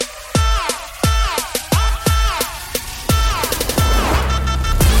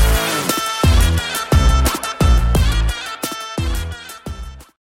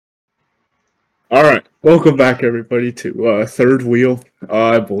Welcome back, everybody, to Third Wheel.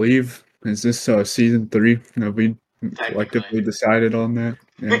 I believe is this season 3? Have we Technically. collectively decided on that?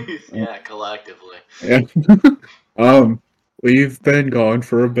 Yeah, Yeah, collectively. yeah. um, we've been gone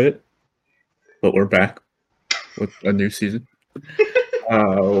for a bit, but we're back with a new season.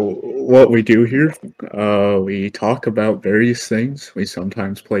 What we do here, we talk about various things. We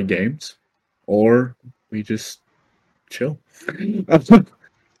sometimes play games, or we just chill.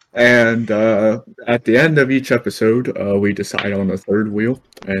 And at the end of each episode, we decide on the third wheel,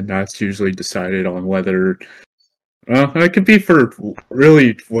 and that's usually decided on whether it could be for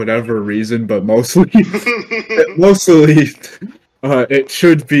really whatever reason, but mostly, mostly, it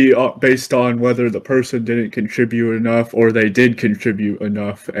should be based on whether the person didn't contribute enough or they did contribute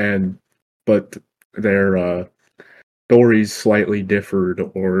enough, but their stories slightly differed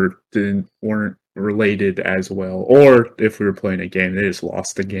or weren't related as well, or if we were playing a game, they just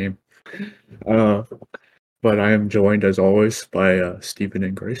lost the game. Uh, but I am joined as always by Stephen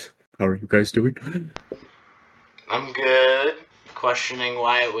and Grace. How are you guys doing? I'm good. Questioning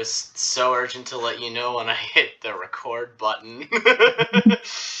why it was so urgent to let you know when I hit the record button.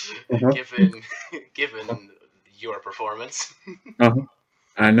 Uh-huh. given given your performance. Uh-huh.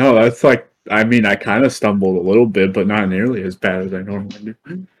 I know that's like. I mean, I kind of stumbled a little bit, but not nearly as bad as I normally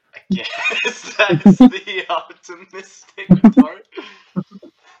do. I guess that's the optimistic part.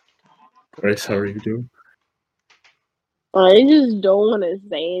 Grace, how are you doing? I just don't want to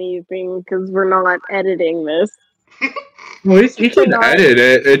say anything because we're not editing this. Well, he can edit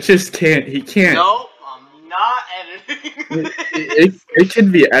it. It just can't. He can't. No, I'm not editing this. It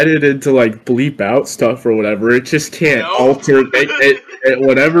can be edited to like bleep out stuff or whatever. It just can't No. alter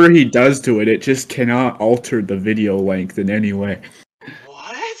whatever he does to it. It just cannot alter the video length in any way.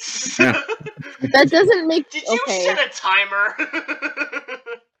 What? Yeah. That doesn't make. Did you Okay. set a timer?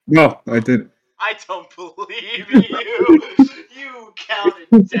 No, I didn't. I don't believe you. You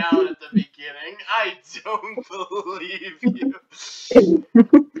counted down at the beginning. I don't believe you.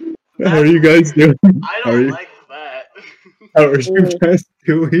 How are you guys doing? I How are don't you? like that. How are you guys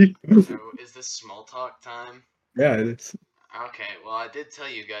doing? So, is this small talk time? Yeah, it's. Okay, well, I did tell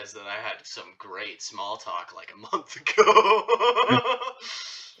you guys that I had some great small talk like a month ago.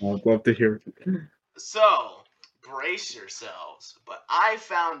 I'd love to hear it. So, brace yourselves. But I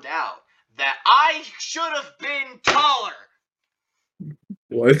found out that I should have been taller.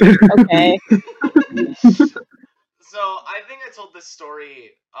 What? Okay. So I think I told this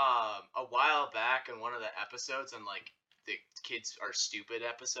story a while back in one of the episodes, on like the kids are stupid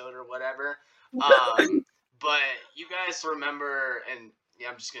episode or whatever. But you guys remember, and yeah,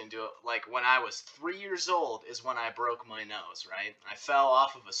 I'm just gonna do it. Like when I was 3 years old is when I broke my nose. Right, I fell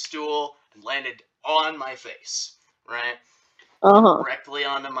off of a stool and landed on my face. Right, directly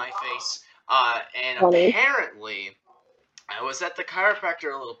onto my face. And Funny. apparently, I was at the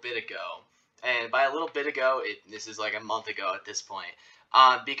chiropractor a little bit ago, and by a little bit ago, this is like a month ago at this point,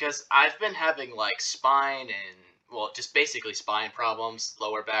 because I've been having like spine and just basically spine problems,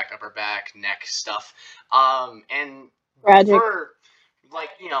 lower back, upper back, neck stuff, and Tragic. for like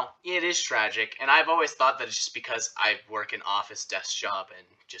it is tragic, and I've always thought that it's just because I work an office desk job and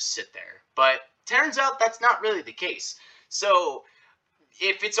just sit there, but turns out that's not really the case. So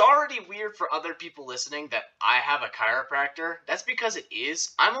if it's already weird for other people listening that I have a chiropractor, that's because it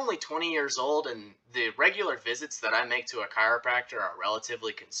is. I'm only 20 years old, and the regular visits that I make to a chiropractor are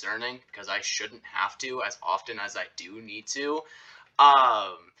relatively concerning because I shouldn't have to as often as I do need to.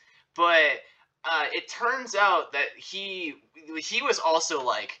 But it turns out that he was also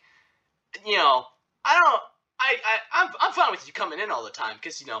like, I don't. I'm fine with you coming in all the time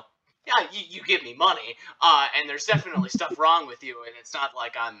because yeah, you give me money, and there's definitely stuff wrong with you, and it's not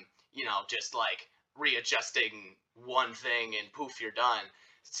like I'm, just like readjusting one thing and poof, you're done.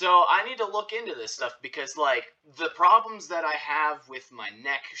 So I need to look into this stuff because, like, the problems that I have with my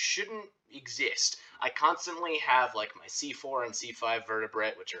neck shouldn't exist. I constantly have, like, my C4 and C5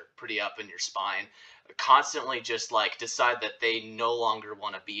 vertebrae, which are pretty up in your spine, constantly just, like, decide that they no longer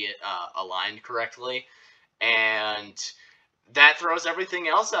want to be aligned correctly, and that throws everything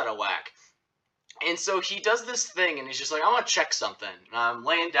else out of whack. And so he does this thing, and he's just like, I want to check something. And I'm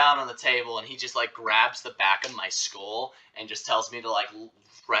laying down on the table, and he just, like, grabs the back of my skull and just tells me to, like,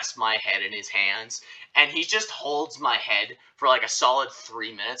 rest my head in his hands. And he just holds my head for, like, a solid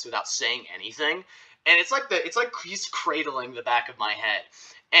 3 minutes without saying anything. And it's like he's cradling the back of my head.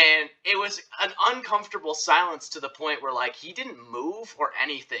 And it was an uncomfortable silence to the point where, like, he didn't move or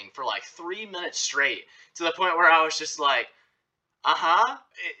anything for, like, 3 minutes straight. To the point where I was just like, uh-huh,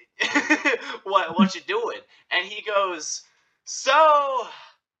 what you doing? And he goes, so,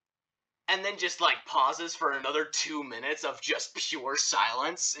 and then just like pauses for another 2 minutes of just pure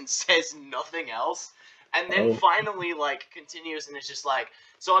silence and says nothing else. And then finally, like, continues, and it's just like,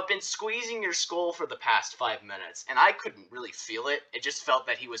 so I've been squeezing your skull for the past 5 minutes, and I couldn't really feel it. It just felt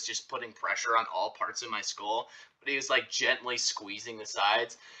that he was just putting pressure on all parts of my skull, but he was, like, gently squeezing the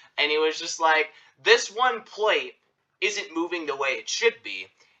sides. And he was just like, this one plate isn't moving the way it should be.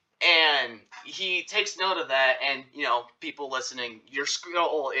 And he takes note of that, and, you know, people listening, your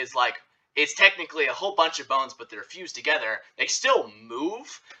skull is, like, it's technically a whole bunch of bones, but they're fused together. They still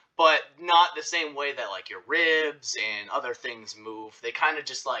move, but not the same way that, like, your ribs and other things move. They kind of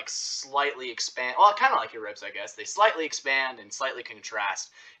just, like, slightly expand. Well, kind of like your ribs, I guess. They slightly expand and slightly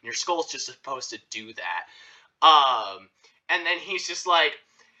contrast, and your skull's just supposed to do that. And then he's just like,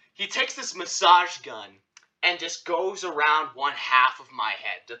 he takes this massage gun and just goes around one half of my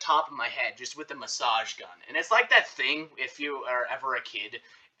head, the top of my head, just with the massage gun. And it's like that thing, if you are ever a kid,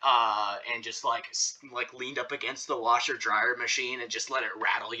 and just like leaned up against the washer dryer machine and just let it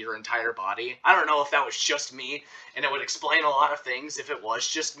rattle your entire body. I don't know if that was just me, and it would explain a lot of things if it was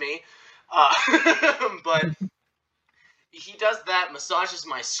just me. But he does that, massages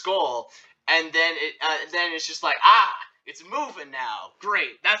my skull, and then it's just like, it's moving now.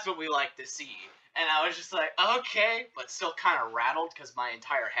 Great, that's what we like to see. And I was just like, okay, but still kind of rattled because my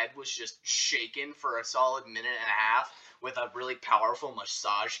entire head was just shaken for a solid minute and a half with a really powerful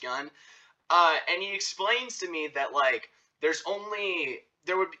massage gun. And he explains to me that, like, there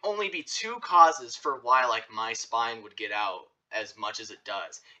would only be two causes for why, like, my spine would get out as much as it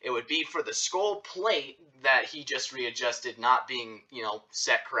does. It would be for the skull plate that he just readjusted not being, you know,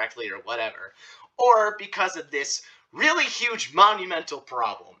 set correctly or whatever, or because of this really huge monumental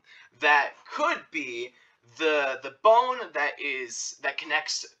problem that could be the bone that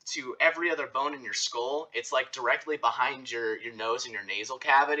connects to every other bone in your skull. It's like directly behind your nose and your nasal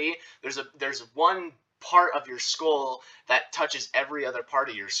cavity. There's one part of your skull that touches every other part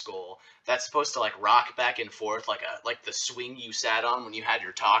of your skull that's supposed to like rock back and forth like the swing you sat on when you had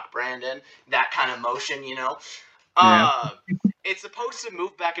your talk, Brandon. That kind of motion, you know. Yeah. It's supposed to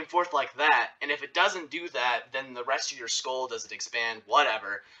move back and forth like that, and if it doesn't do that, then the rest of your skull doesn't expand,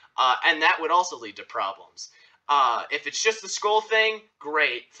 whatever. And that would also lead to problems. If it's just the skull thing,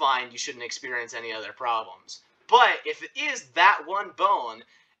 great, fine, you shouldn't experience any other problems. But if it is that one bone,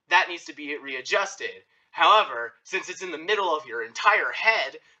 that needs to be readjusted. However, since it's in the middle of your entire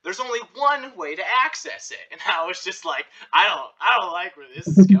head, there's only one way to access it. And I was just like, I don't like where this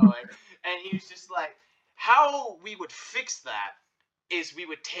is going. And he was just like, how we would fix that is we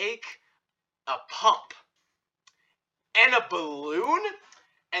would take a pump and a balloon,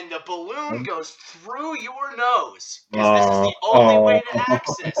 and the balloon goes through your nose, because this is the only way to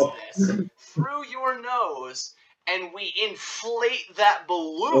access this, through your nose, and we inflate that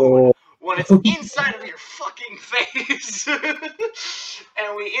balloon when it's inside of your fucking face.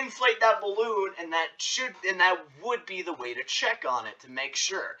 And we inflate that balloon, and that would be the way to check on it to make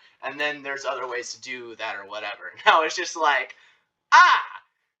sure. And then there's other ways to do that or whatever. Now it's just like,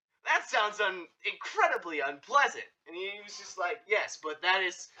 that sounds incredibly unpleasant. And he was just like, yes, but that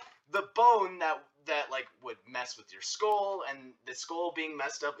is the bone that like would mess with your skull, and the skull being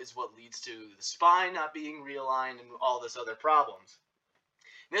messed up is what leads to the spine not being realigned and all this other problems.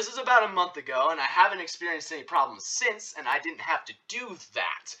 This was about a month ago, and I haven't experienced any problems since, and I didn't have to do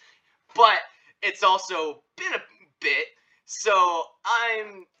that. But it's also been a bit, so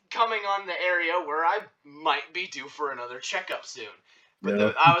I'm coming on the area where I might be due for another checkup soon.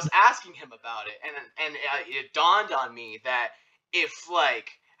 But I was asking him about it, and it dawned on me that if,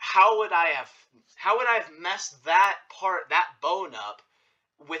 like, how would I have messed that bone up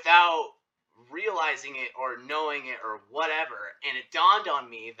without realizing it or knowing it or whatever. And it dawned on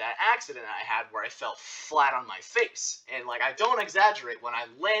me that accident I had where I fell flat on my face, and like, I don't exaggerate, when I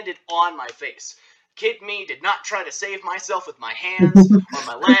landed on my face. Kid me, did not try to save myself with my hands or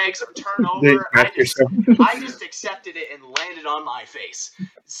my legs or turn over. I just accepted it and landed on my face.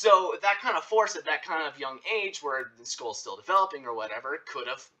 So that kind of force at that kind of young age where the skull's still developing or whatever could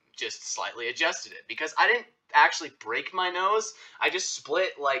have just slightly adjusted it, because I didn't actually break my nose. I just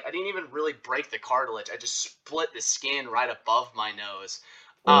split, like, I didn't even really break the cartilage. I just split the skin right above my nose.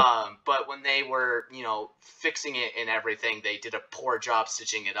 But when they were, you know, fixing it and everything, they did a poor job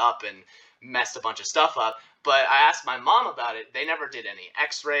stitching it up and messed a bunch of stuff up. But I asked my mom about it. They never did any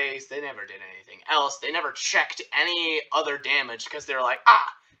x-rays. They never did anything else. They never checked any other damage, because they were like,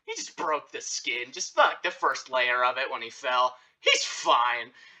 he just broke the skin. Just like the first layer of it when he fell. He's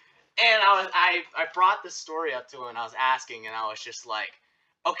fine. And I brought this story up to him, and I was asking, and I was just like,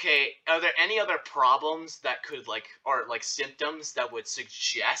 okay, are there any other problems that could, like, or like symptoms that would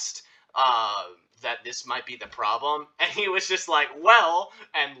suggest that this might be the problem, and he was just like, well,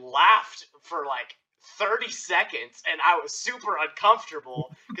 and laughed for like 30 seconds, and I was super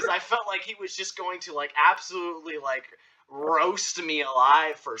uncomfortable because I felt like he was just going to like absolutely like roast me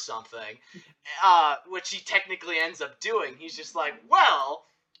alive for something, which he technically ends up doing. He's just like, well,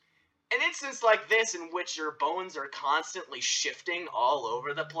 an instance like this in which your bones are constantly shifting all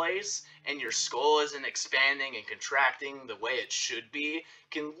over the place and your skull isn't expanding and contracting the way it should be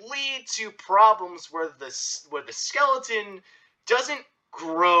can lead to problems where the skeleton doesn't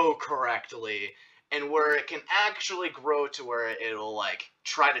grow correctly, and where it can actually grow to where it'll like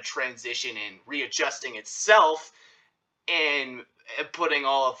try to transition and readjusting itself and putting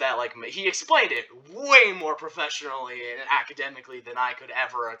all of that, like, he explained it way more professionally and academically than I could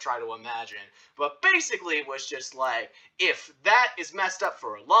ever try to imagine. But basically, it was just like, if that is messed up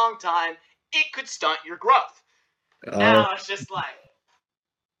for a long time, it could stunt your growth. And I was just like,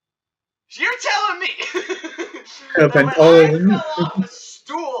 you're telling me that when I fell off a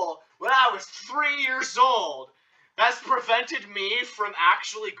stool when I was 3 years old, that's prevented me from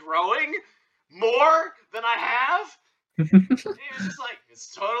actually growing more than I have? He was just like,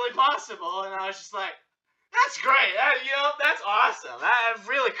 it's totally possible, and I was just like, that's great, that's awesome, that's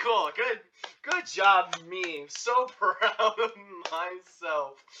really cool, good job, me, I'm so proud of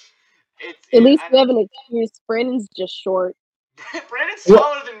myself. At least we have an excuse. Brandon's just short. Brandon's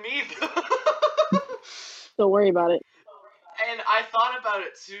taller than me, though. Don't worry about it. And I thought about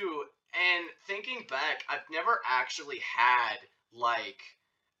it too, and thinking back, I've never actually had like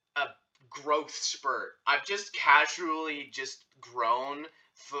a growth spurt. I've just casually just grown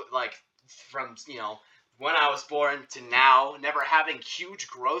from when I was born to now, never having huge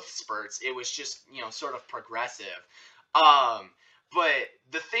growth spurts. It was just sort of progressive. But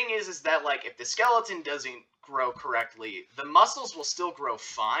the thing is that like if the skeleton doesn't grow correctly, the muscles will still grow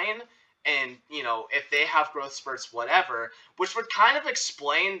fine. And if they have growth spurts, whatever, which would kind of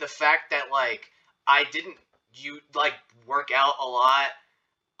explain the fact that like I didn't work out a lot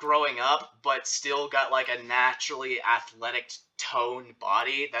growing up, but still got like a naturally athletic toned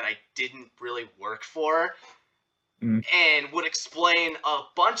body that I didn't really work for, and would explain a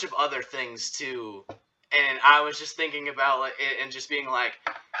bunch of other things too. And I was just thinking about it and just being like,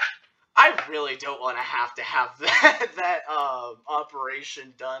 I really don't want to have that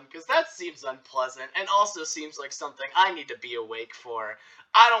operation done, because that seems unpleasant and also seems like something I need to be awake for.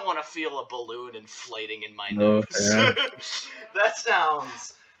 I don't want to feel a balloon inflating in my nose. Yeah. That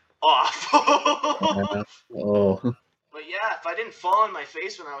sounds awful. Oh. But yeah, if I didn't fall on my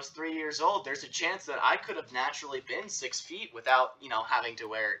face when I was 3 years old, there's a chance that I could have naturally been 6 feet without, having to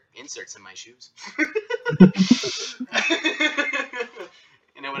wear inserts in my shoes.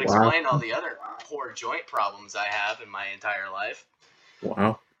 And it would explain all the other poor joint problems I have in my entire life.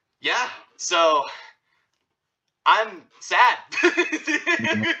 Wow. Yeah, so I'm sad.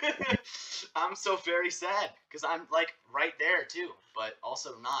 I'm so very sad, because I'm like right there too, but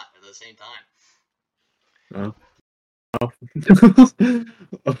also not at the same time.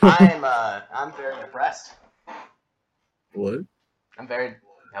 I'm very depressed. What? I'm very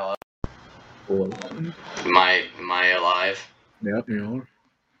hello. What? Am I alive? Yep, you are.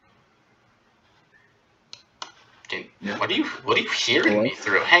 What are you hearing me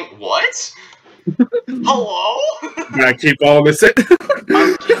through? What? Hello? Yeah, keep all this in.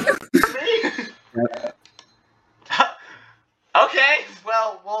 Okay,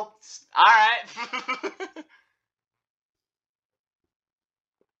 well, alright.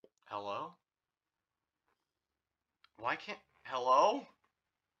 Hello? Why can't... Hello?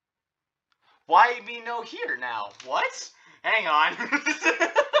 Why me no here now? What? Hang on.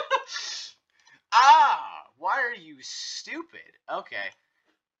 Why are you stupid? Okay.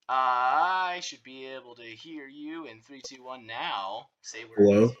 I should be able to hear you in 3, 2, 1 now. Say words.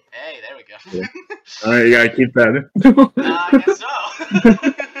 Hello? Hey, there we go. Alright, you gotta keep that. I guess so.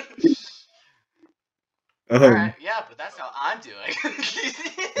 Alright, yeah, but that's how I'm doing.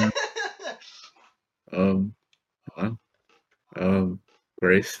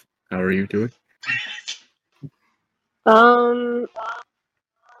 Grace, how are you doing?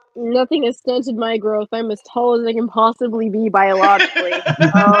 Nothing has stunted my growth. I'm as tall as I can possibly be biologically.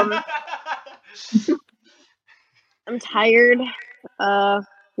 I'm tired.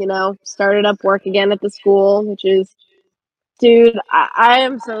 Started up work again at the school, which is, dude, I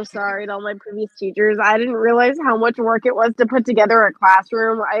am so sorry to all my previous teachers. I didn't realize how much work it was to put together a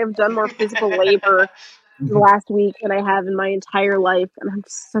classroom. I have done more physical labor the last week than I have in my entire life, and I'm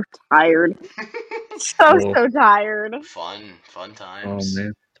so tired. So tired. Fun times. Oh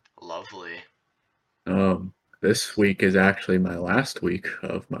man. Lovely. this week is actually my last week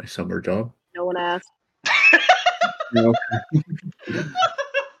of my summer job. No one asked. No.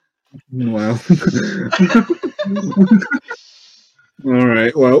 Well. All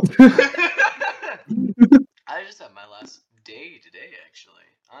right. Well. I just had my last day today, actually.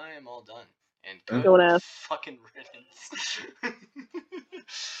 I am all done. And good Don't ask. fucking riddance.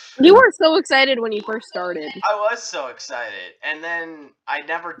 You were so excited when you first started. I was so excited. And then I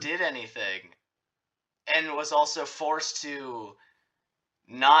never did anything. And was also forced to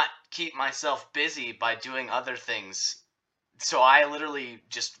not keep myself busy by doing other things. So I literally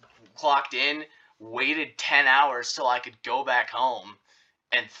just clocked in, waited 10 hours till I could go back home.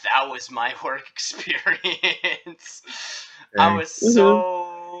 And that was my work experience. I was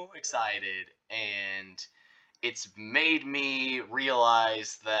so excited, and it's made me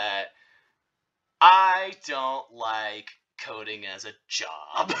realize that I don't like coding as a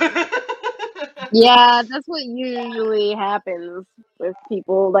job. Yeah, that's what usually happens with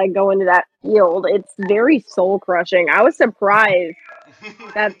people that go into that field. It's very soul crushing. I was surprised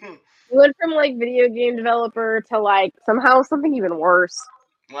that you went from like video game developer to like somehow something even worse.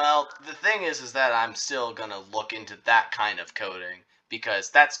 Well, the thing is that I'm still gonna look into that kind of coding, because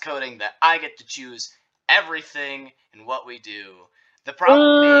that's coding that I get to choose everything in what we do. The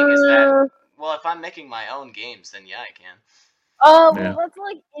problem being is that, well, if I'm making my own games, then yeah, I can. Oh, well, that's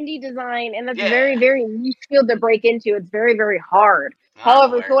like indie design, and that's very, very niche field to break into. It's very, very hard.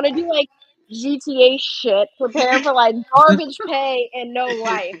 However, if you want to do like GTA shit, prepare for like garbage pay and no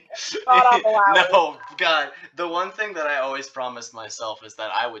life. No, God. The one thing that I always promised myself is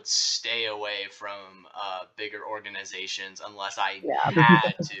that I would stay away from bigger organizations unless I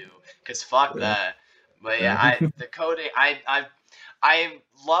had to, because fuck that. But yeah, the coding, I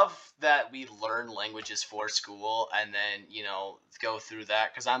love that we learn languages for school and then, you know, go through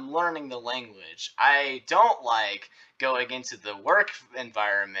that because I'm learning the language. I don't like going into the work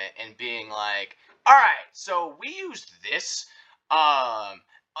environment and being like, all right, so we use this,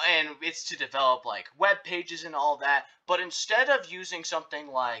 and it's to develop like web pages and all that, but instead of using something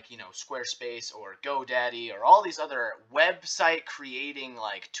like, you know, Squarespace or GoDaddy or all these other website creating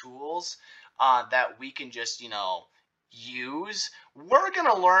like tools that we can just, you know, use, we're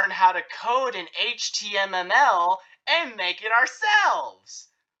gonna learn how to code in HTML and make it ourselves.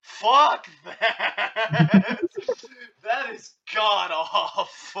 Fuck that. That is god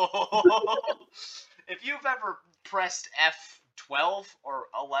awful. If you've ever pressed F12 or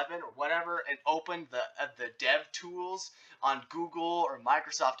 11 or whatever and opened the dev tools on Google or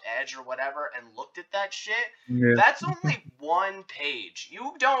Microsoft Edge or whatever and looked at that shit, that's only one page.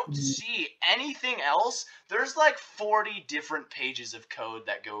 You don't see anything else. There's like 40 different pages of code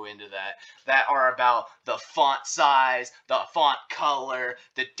that go into that are about the font size, the font color,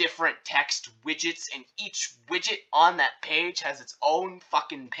 the different text widgets, and each widget on that page has its own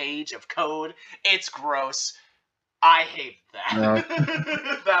fucking page of code. It's gross. I hate that.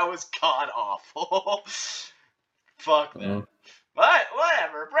 That was god awful. Fuck that. But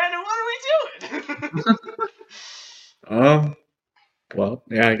whatever, Brandon. What are we doing? Well,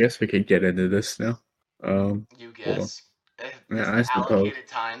 yeah, I guess we could get into this now. You guess. Yeah, I suppose. Allocated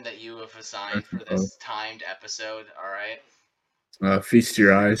time that you have assigned for this timed episode. All right. Feast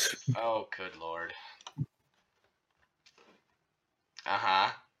your eyes. Oh, good lord.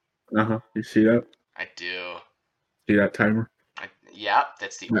 You see that? I do. See that timer? Yep,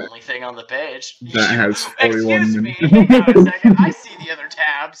 that's the only thing on the page. That has 41 Excuse me, hang on a second. I see the other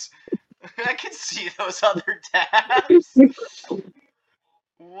tabs. I can see those other tabs.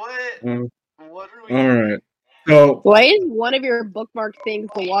 What are we... Alright. So, why is one of your bookmark things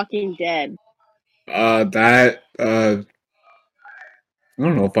The Walking Dead? I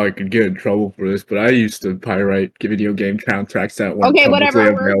don't know if I could get in trouble for this, but I used to pirate video game soundtracks that weren't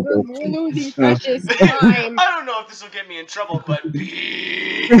whatever. available. We're losing precious time. I don't know if this will get me in trouble, but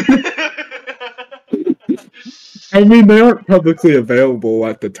I mean, they aren't publicly available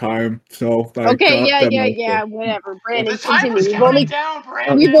at the time, so... whatever. Brandon, continue. We've only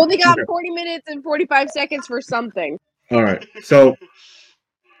got 40 minutes and 45 seconds for something. Alright, so...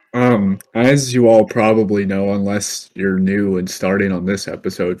 as you all probably know, unless you're new and starting on this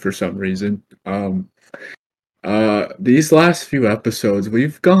episode for some reason, these last few episodes,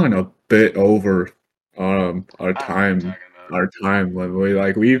 we've gone a bit over, our time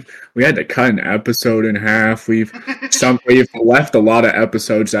limit. We had to cut an episode in half. We've left a lot of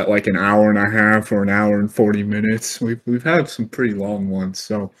episodes at like an hour and a half or an hour and 40 minutes. We've had some pretty long ones,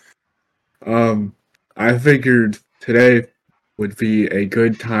 so, I figured today would be a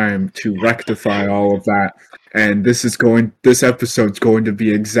good time to rectify all of that, and this episode's going to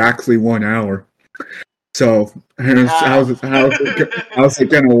be exactly 1 hour. So how's it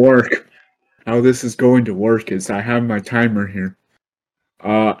gonna work? How this is going to work is I have my timer here.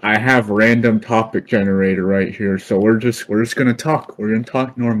 I have random topic generator right here, so we're just gonna talk. We're gonna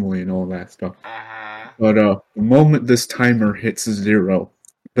talk normally and all that stuff. But the moment this timer hits 0,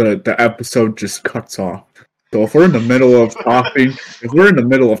 the episode just cuts off. So if we're in the middle of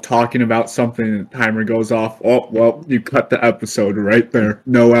talking about something and the timer goes off, oh well, you cut the episode right there.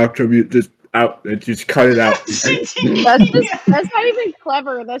 No outro mute, just out. Just cut it out. That's not even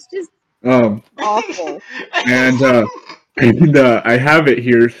clever. That's just awful. And I have it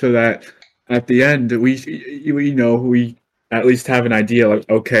here so that at the end we at least have an idea, like,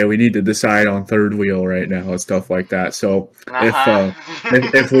 okay, we need to decide on third wheel right now and stuff like that. So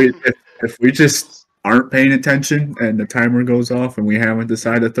if we just aren't paying attention and the timer goes off and we haven't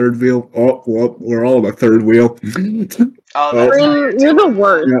decided third wheel, oh well, we're all the third wheel. You're the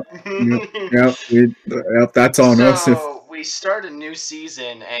worst. Yep, that's on us. So we start a new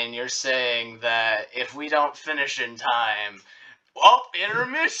season, and you're saying that if we don't finish in time, well,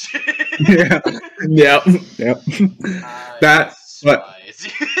 intermission. Yep.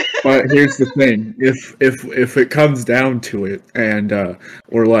 But here's the thing: if it comes down to it, and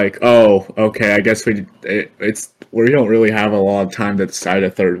we're like, oh, okay, I guess we don't really have a lot of time to decide a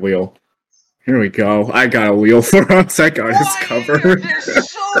third wheel. Here we go. I got a wheel for us. I got us covered. There's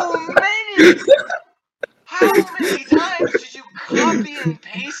so many. How many times did you copy and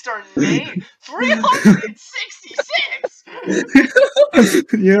paste our name? 366.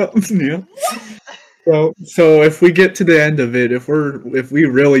 Yep. So if we get to the end of it, if we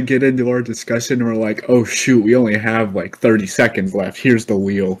really get into our discussion, we're like, oh shoot, we only have like 30 seconds left. Here's the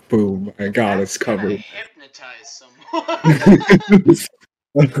wheel. Boom! I got us covered. Hypnotize someone.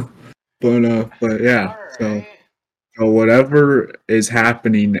 But yeah. Right. So whatever is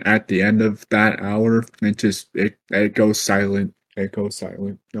happening at the end of that hour, it goes silent. It goes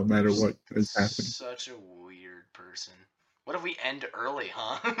silent, no matter what is happening. Such a weird person. What if we end early,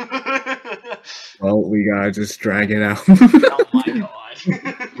 huh? Well, we gotta just drag it out. Oh my god.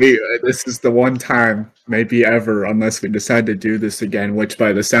 This is the one time, maybe ever, unless we decide to do this again, which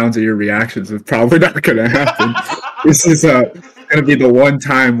by the sounds of your reactions is probably not gonna happen. This is gonna be the one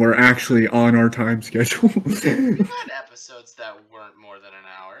time we're actually on our time schedule. We've had episodes that weren't more than an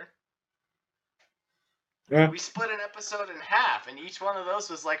hour. Yeah. We split an episode in half, and each one of those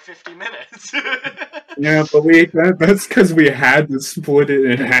was like 50 minutes. Yeah, but that's because we had to split it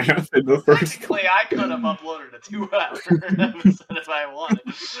in half in the first place. I could have uploaded a 2-hour episode if I wanted.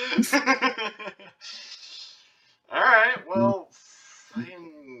 Alright, well,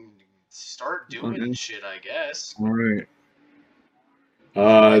 fucking start doing shit, I guess. Alright.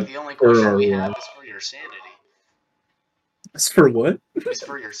 The only question we have is for your sanity. It's for what? It's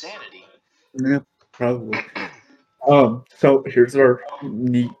for your sanity. Yeah, probably. So here's our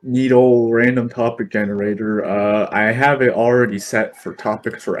neat old random topic generator. I have it already set for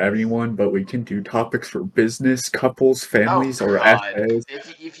topics for everyone, but we can do topics for business, couples, families, or essays.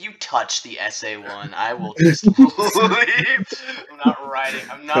 If you touch the essay one, I will just leave. I'm not writing.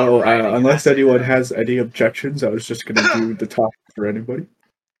 Unless anyone has any objections, I was just gonna do the topic for anybody.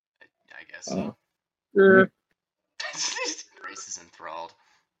 I guess so. Sure. Grace is enthralled.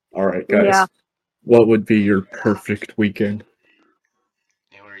 All right, guys. Yeah. What would be your perfect weekend?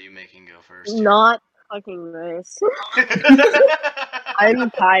 Yeah, what are you making go first? Not fucking nice.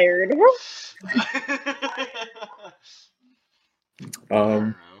 I'm tired. I don't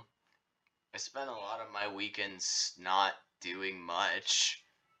know. I spent a lot of my weekends not doing much.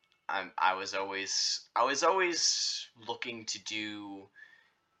 I was always looking to do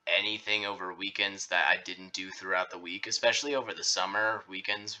anything over weekends that I didn't do throughout the week, especially over the summer.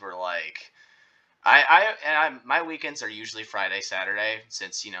 Weekends were like, my weekends are usually Friday, Saturday,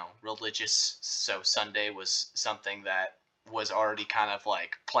 since, religious, so Sunday was something that was already kind of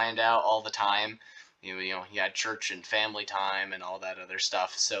like planned out all the time. You had church and family time and all that other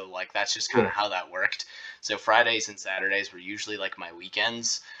stuff, so like that's just kind of how that worked. So Fridays and Saturdays were usually like my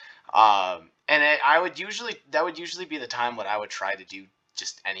weekends, and that would usually be the time when I would try to do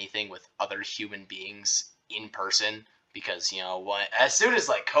just anything with other human beings in person. Because, as soon as,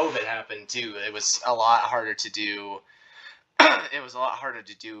 like, COVID happened, too, it was a lot harder to do,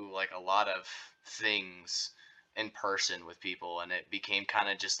 like, a lot of things in person with people, and it became kind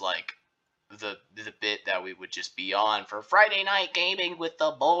of just, like, the bit that we would just be on for Friday night gaming with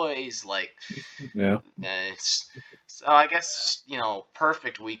the boys, like, yeah. So I guess,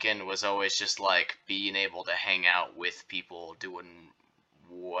 perfect weekend was always just, like, being able to hang out with people doing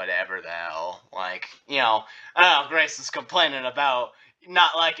whatever the hell, like, I don't know, Grace is complaining about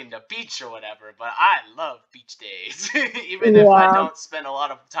not liking the beach or whatever, but I love beach days. Even if I don't spend a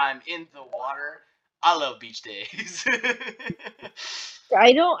lot of time in the water, I love beach days.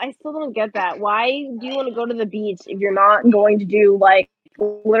 I still don't get that. Why do you want to go to the beach if you're not going to do like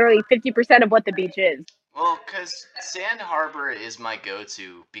literally 50% of what the beach is? Well, because Sand Harbor is my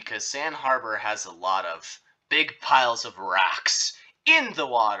go-to, because Sand Harbor has a lot of big piles of rocks in the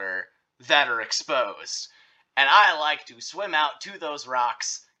water that are exposed. And I like to swim out to those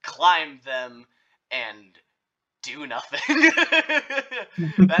rocks, climb them, and do nothing.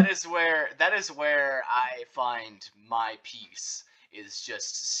 that is where I find my peace, is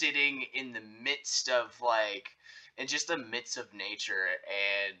just sitting in the midst of nature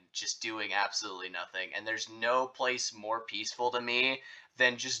and just doing absolutely nothing. And there's no place more peaceful to me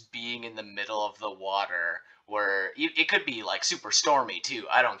than just being in the middle of the water, where it could be like super stormy too.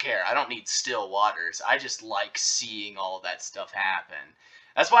 I don't care. I don't need still waters. I just like seeing all of that stuff happen.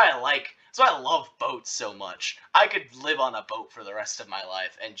 That's why I love boats so much. I could live on a boat for the rest of my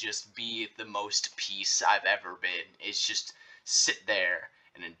life and just be the most peace I've ever been. It's just sit there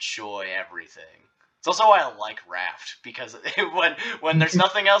and enjoy everything. It's also why I like Raft, because when there's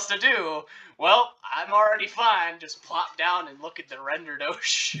nothing else to do, well, I'm already fine. Just plop down and look at the rendered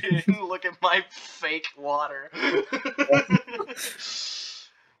ocean, look at my fake water.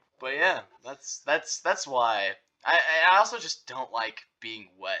 But yeah, that's why. I also just don't like being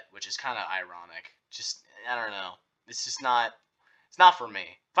wet, which is kind of ironic. Just, I don't know. It's not for me.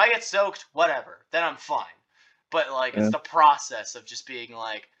 If I get soaked, whatever, then I'm fine. But like, it's the process of just being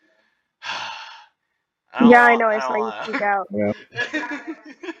like, I know. I saw you freak out. Yeah.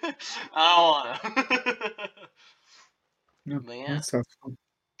 I don't want to. No, But yeah, that sounds fun.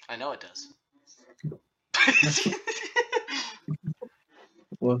 I know it does.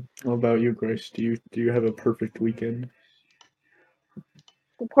 Well, what about you, Grace? Do you have a perfect weekend?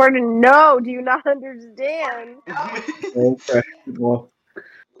 Gordon, no, do you not understand? Okay. Well,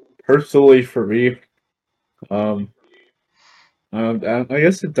 personally for me, I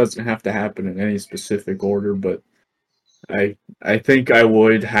guess it doesn't have to happen in any specific order, but I think I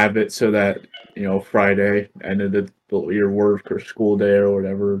would have it so that, Friday, end of your work or school day or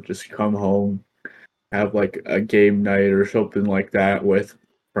whatever, just come home, have like a game night or something like that with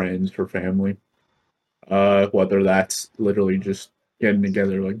friends or family. Whether that's literally just getting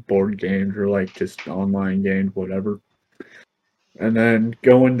together like board games or like just online games, whatever. And then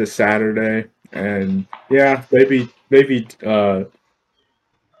going to Saturday and yeah, maybe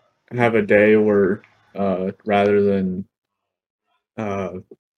have a day where rather than uh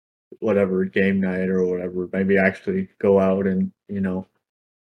whatever game night or whatever, maybe actually go out and,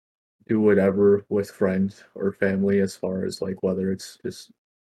 do whatever with friends or family, as far as like whether it's just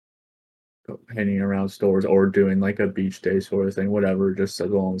hanging around stores or doing like a beach day sort of thing, whatever, just as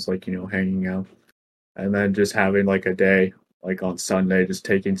long as like, hanging out. And then just having like a day like on Sunday, just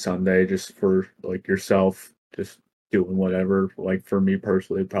taking Sunday just for like yourself, just doing whatever. Like for me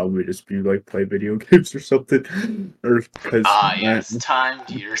personally, it'd probably just be like play video games or something. Or because yes, time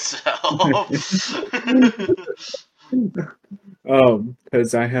to yourself.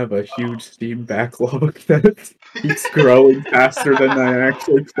 Because I have a huge Steam backlog that keeps growing faster than I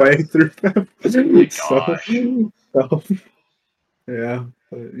actually play through them. So, yeah,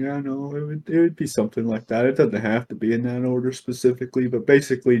 but yeah, no, it would be something like that. It doesn't have to be in that order specifically, but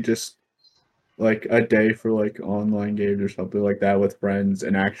basically just like a day for like online games or something like that with friends,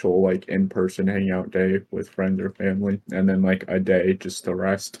 an actual like in-person hangout day with friends or family, and then like a day just to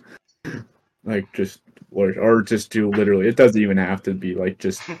rest. Like just or just do literally, it doesn't even have to be like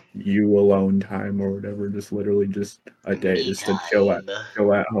just you alone time or whatever, just literally just a day just to chill at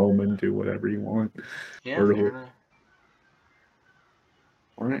home and do whatever you want. Yeah,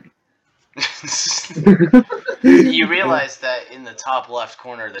 all right. You realize that in the top left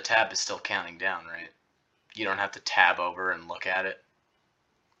corner the tab is still counting down, right? You don't have to tab over and look at it.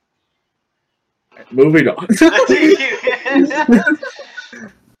 Moving on.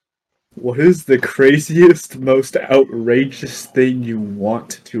 What is the craziest, most outrageous thing you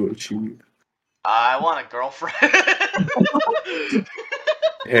want to achieve? I want a girlfriend.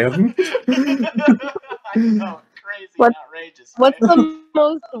 Him? I know, crazy, outrageous. What's the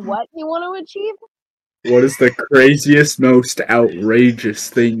most what you want to achieve? What is the craziest, most outrageous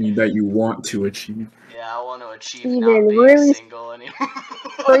thing that you want to achieve? Yeah, I want to achieve Steven, not being really single anymore.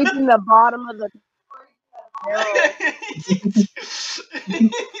 Scraping the bottom of the Dude,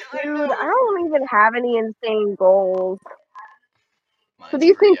 I don't even have any insane goals. Who do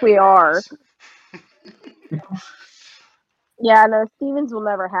you think we are? Yeah, no, Stevens will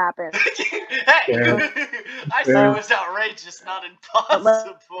never happen. Hey, I said it was outrageous, not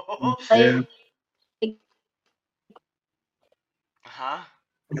impossible. Yeah. Huh?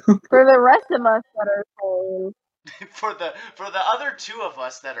 For the rest of us that are playing, For the other two of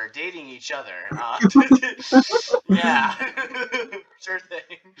us that are dating each other, yeah, sure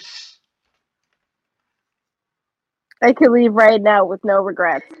thing. I could leave right now with no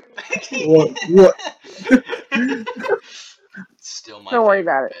regrets. What? Still my Don't worry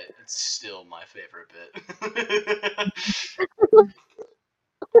favorite about it. bit. It's still my favorite bit.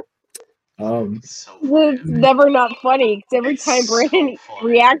 So It's funny. never not funny because every It's time so Brandon funny.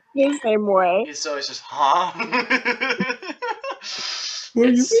 reacts the same way. It's always just, huh? What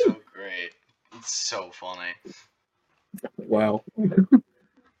do you It's so mean? great. It's so funny. Wow.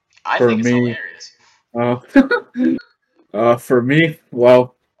 I For think it's me, hilarious. for me,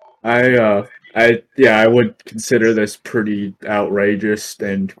 well, I would consider this pretty outrageous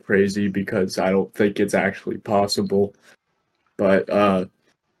and crazy because I don't think it's actually possible. But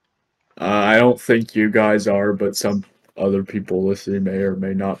I don't think you guys are, but some other people listening may or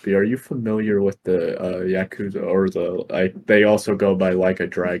may not be. Are you familiar with the Yakuza or the like? They also go by Like a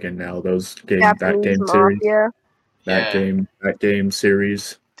Dragon now. That Japanese game series, mafia. Yeah, that game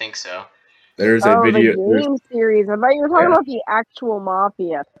series. think so. There's a Oh, the video. game series. I thought you were talking Yeah. about the actual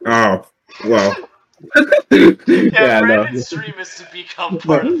mafia. Oh well. Yeah, Yeah. No. Brandon's dream is to become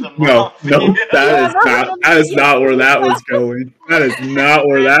part of No. the No. mafia. That is not where that was going. That is not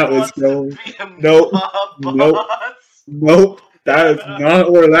where that Brandon was wants to going. be a Nope. mob Nope. boss. Nope. That is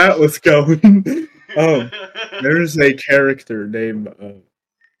not where that was going. There's a character named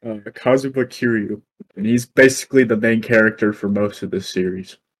Kazuma Kiryu, and he's basically the main character for most of the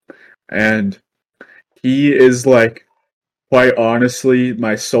series. And he is like, quite honestly,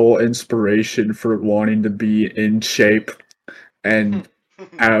 my sole inspiration for wanting to be in shape and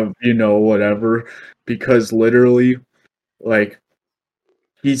have, whatever. Because literally, like,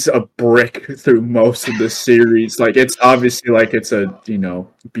 he's a brick through most of the series. Like, it's obviously like it's a,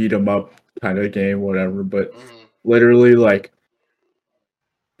 beat 'em up kind of game, whatever, but Mhm. literally, like,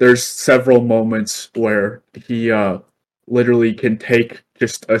 there's several moments where he literally can take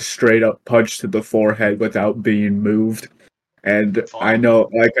just a straight up punch to the forehead without being moved. And I Fun. know,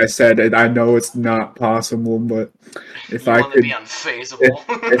 like I said, and I know it's not possible, but if You I want to be could, unfazable.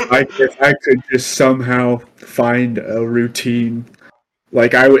 if I could just somehow find a routine,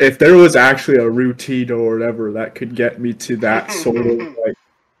 like if there was actually a routine or whatever that could get me to that sort of like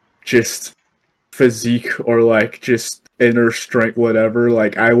just physique or like just inner strength, whatever,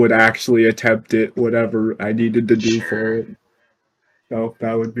 like I would actually attempt it, whatever I needed to do for Sure. it. So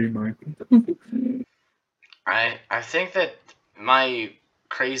that would be mine. I think that my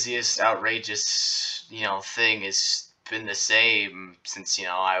craziest, outrageous, thing has been the same since,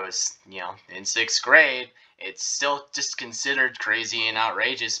 I was, in sixth grade. It's still just considered crazy and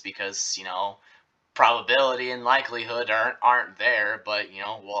outrageous because, probability and likelihood aren't there, but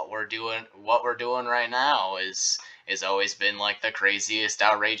what we're doing right now is always been like the craziest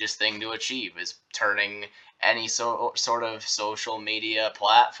outrageous thing to achieve, is turning any sort of social media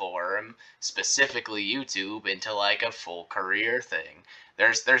platform, specifically YouTube, into like a full career thing.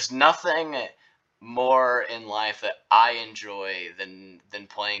 There's nothing more in life that I enjoy than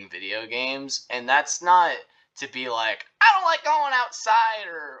playing video games, and that's not to be like, I don't like going outside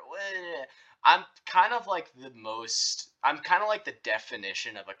or I'm kind of like I'm kind of like the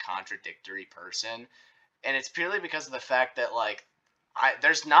definition of a contradictory person, and it's purely because of the fact that like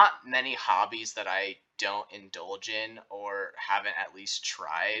there's not many hobbies that I don't indulge in or haven't at least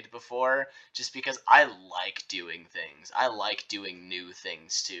tried before, just because I like doing things. I like doing new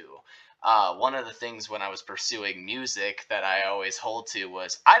things too. One of the things when I was pursuing music that I always hold to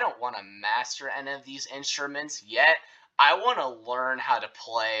was, I don't want to master any of these instruments yet. I want to learn how to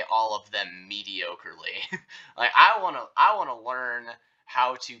play all of them mediocrely. Like I want to learn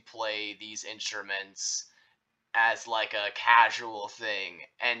how to play these instruments as like a casual thing,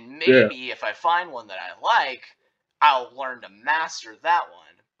 and Yeah, maybe if I find one that I like, I'll learn to master that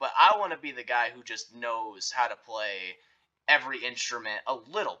one. But I want to be the guy who just knows how to play every instrument a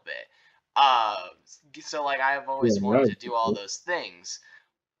little bit. Uh, so like I've yeah, always wanted right. to do all those things,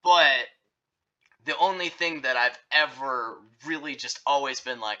 but the only thing that I've ever really just always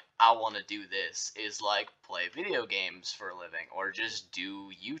been like, I want to do this, is like play video games for a living or just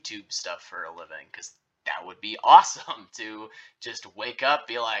do YouTube stuff for a living, because that would be awesome to just wake up,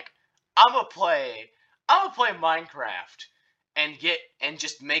 be like, I'm gonna play, Minecraft and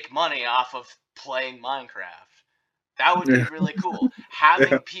just make money off of playing Minecraft. That would be Yeah, really cool. yeah,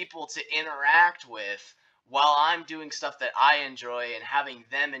 Having people to interact with while I'm doing stuff that I enjoy and having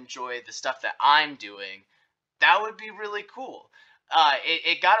them enjoy the stuff that I'm doing, that would be really cool.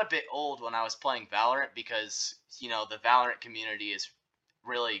 It got a bit old when I was playing Valorant because, the Valorant community is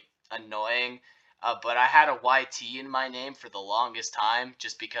really annoying. But I had a YT in my name for the longest time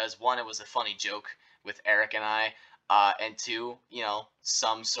just because, one, it was a funny joke with Eric and I, and two,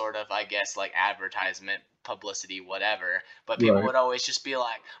 some sort of, I guess, like advertisement, publicity, whatever. But people would always just be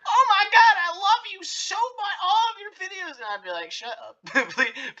like, "Oh my god, I love you so much, all of your videos," and I'd be like, "Shut up,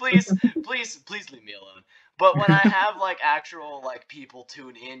 please leave me alone." But when I have like actual like people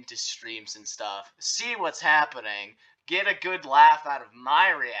tune in to streams and stuff, see what's happening, get a good laugh out of my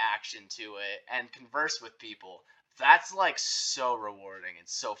reaction to it, and converse with people, that's like so rewarding and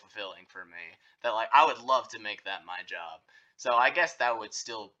so fulfilling for me that like I would love to make that my job. So I guess that would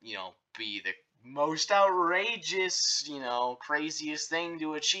still, be the most outrageous, craziest thing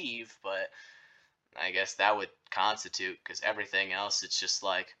to achieve, but I guess that would constitute, because everything else, it's just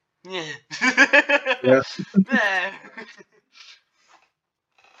like, yeah.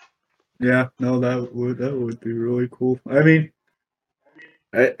 Yeah, no, that would be really cool. I mean,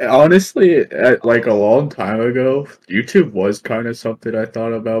 honestly, like a long time ago, YouTube was kind of something I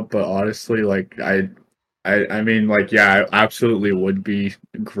thought about, but honestly, like I mean, like, yeah, it absolutely would be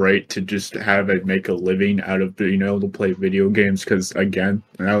great to just have it make a living out of being able to play video games, because again,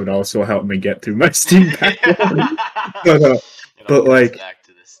 that would also help me get through my Steam backlog. But like, back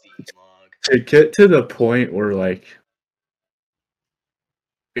to the Steam log. To get to the point where like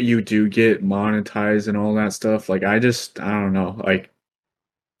you do get monetized and all that stuff, like I don't know, like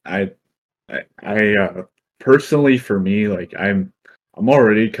I personally, for me, like I'm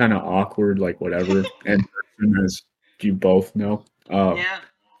already kind of awkward, like whatever, and as you both know. Yeah.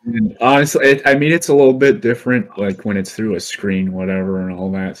 And honestly, I mean, it's a little bit different, like when it's through a screen, whatever, and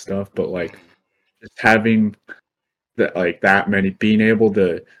all that stuff. But like, just having that, like that many, being able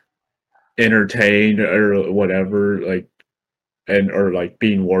to entertain or whatever, like, or like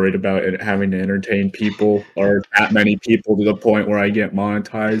being worried about it, having to entertain people or that many people to the point where I get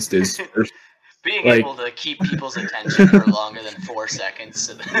monetized is. Being able to keep people's attention for longer than 4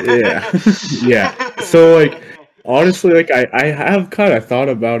 seconds. Yeah. So like, honestly, like I have kind of thought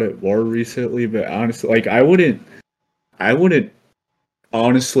about it more recently, but honestly, like I wouldn't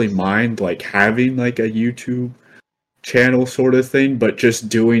honestly mind like having like a YouTube channel sort of thing, but just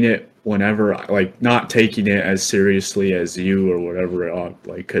doing it whenever, like not taking it as seriously as you or whatever,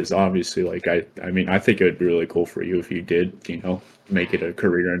 like, because obviously, like I mean, I think it would be really cool for you if you did, make it a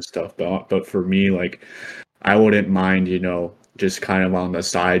career and stuff, but for me, like I wouldn't mind, just kind of on the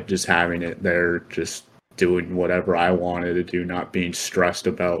side, just having it there, just doing whatever I wanted to do, not being stressed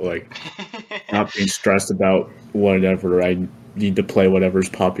about whatever I need to play, whatever's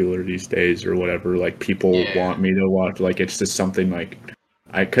popular these days or whatever like people want me to watch. Like it's just something like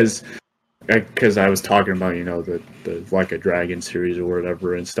because I was talking about the Like a Dragon series or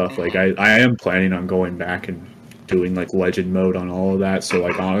whatever and stuff. Like I am planning on going back and doing like legend mode on all of that. So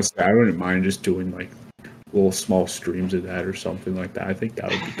like honestly, I wouldn't mind just doing like little small streams of that or something like that. I think that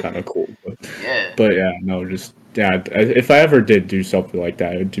would be kind of cool. But yeah, no, just if I ever did do something like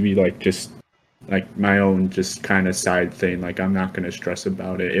that, it would be like just like my own just kind of side thing. Like I'm not going to stress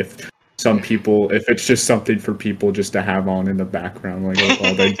about it. If it's just something for people just to have on in the background, like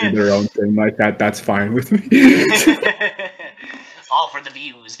while they do their own thing like that, that's fine with me. All for the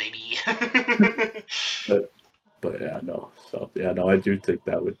views, baby. But yeah, no. So yeah, no, I do think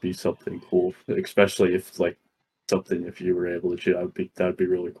that would be something cool, especially if like something if you were able to do. That'd be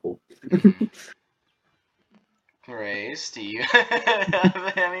really cool. Grace, do you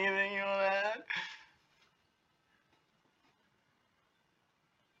have anything you want to add?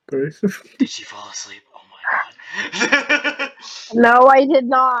 Grace? Did she fall asleep? Oh my god. No, I did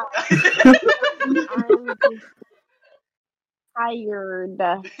not. I'm just tired.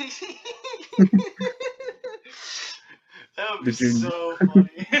 That would be so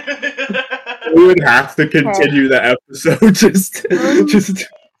funny. We would have to continue the episode just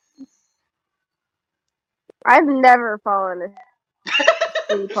I've never fallen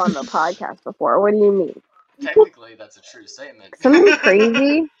asleep on the podcast before. What do you mean? Technically, that's a true statement. Something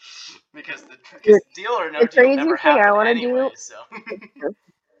crazy? because Deal or No the Deal crazy never thing happened I want to anyway, do. So.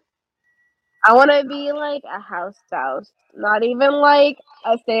 I want to be like a house spouse, not even like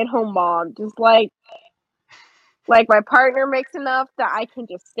a stay-at-home mom. Just like my partner makes enough that I can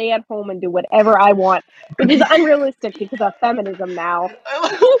just stay at home and do whatever I want, which is unrealistic because of feminism now. I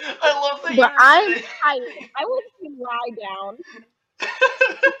love that. But I'm tired. I want to lie down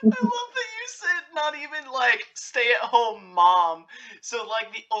I love that you said not even like stay-at-home mom. So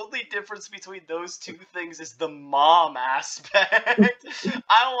like the only difference between those two things is the mom aspect.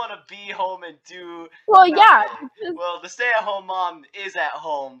 I want to be home and do Well, yeah. nothing. Well, the stay-at-home mom is at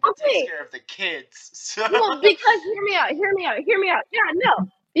home but takes Okay. care of the kids. So Well, because hear me out. Yeah, no.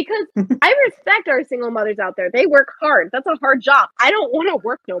 Because I respect our single mothers out there. They work hard. That's a hard job. I don't want to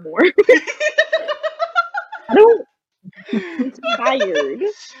work no more. I don't. I'm tired.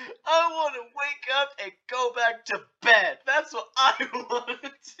 I want to wake up and go back to bed. That's what I want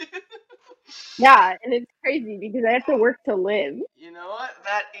to do. Yeah, and it's crazy because I have to work to live. You know what?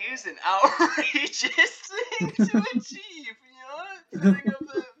 That is an outrageous thing to achieve. You know what? Setting up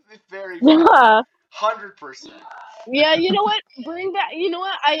the very Yeah. 100%. Yeah, you know what? Bring back. You know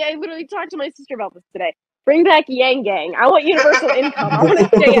what? I literally talked to my sister about this today. Bring back Yang Gang. I want universal income. I want to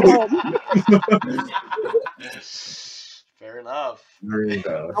stay at home. Fair enough.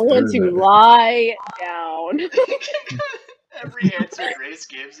 I want to lie down. Every answer Grace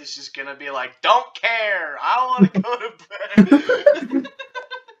gives is just gonna be like, "Don't care. I want to go to bed."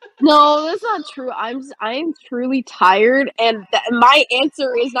 No, that's not true. I'm truly tired, and my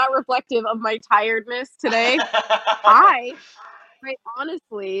answer is not reflective of my tiredness today. I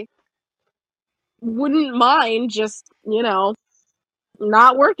honestly wouldn't mind just,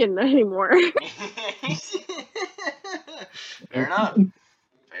 not working anymore. Fair enough.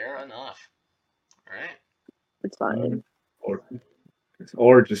 Fair enough. All right. It's fine.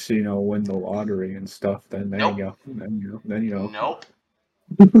 Or just win the lottery and stuff. Then there Nope. you go. Then you know. Nope.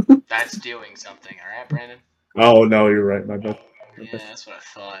 That's doing something. All right, Brandon. Oh no, you're right, my bad. Yeah, that's what I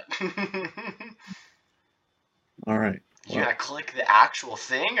thought. All right. You gotta click the actual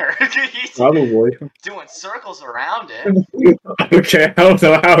thing, or Probably. doing circles around it. Okay, I don't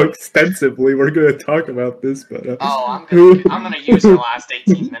know how extensively we're going to talk about this, but I'm gonna use the last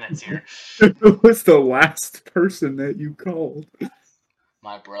 18 minutes here. Who was the last person that you called?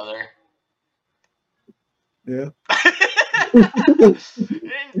 My brother. Yeah. The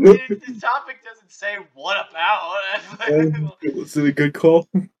topic doesn't say what about. Was it a good call?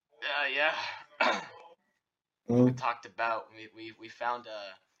 Yeah. We talked about we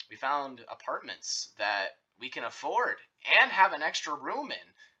found apartments that we can afford and have an extra room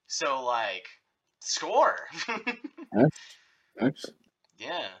in. So like, score. That's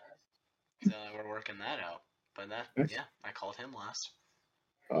Yeah. So we're working that out. But yeah, I called him last.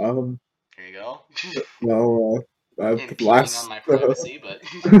 Here you go. Well, Impeding on my privacy, but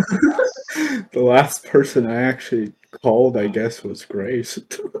the last person I actually called, I guess, was Grace.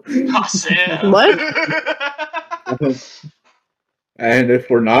 Oh, Sam. What? And if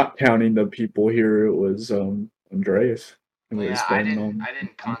we're not counting the people here, it was Andreas. Well, yeah, I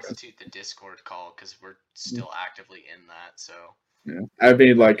didn't constitute the Discord call because we're still actively in that. So yeah, I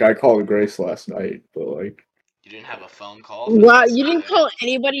mean, like I called Grace last night, but like you didn't have a phone call. Wow, you didn't call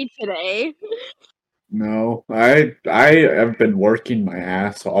anybody today? no, I have been working my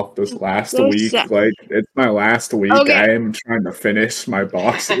ass off this last week. Like it's my last week. Okay. I am trying to finish my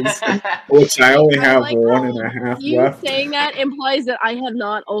boxes, which I only have like 1.5 you left. Saying that implies that I have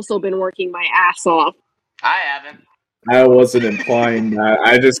not also been working my ass off. I haven't. I wasn't implying that.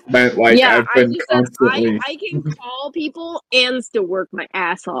 I just meant like I've been constantly. I can call people and still work my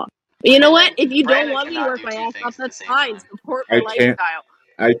ass off. But you know what? If you don't want me to work my ass off, that's fine. Support my lifestyle.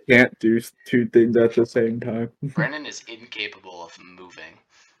 I can't do two things at the same time. Brennan is incapable of moving.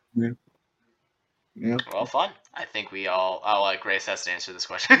 Yeah. Yeah. Well, fun. I think we all. Oh, Grace has to answer this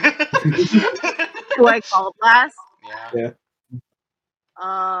question. Who I called last? Yeah.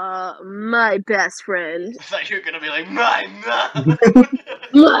 My best friend. I thought you were gonna be like, my mom.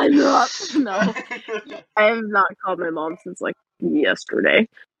 No, I have not called my mom since like yesterday.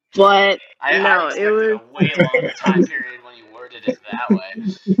 But I it was a way longer time period when you worded it that way.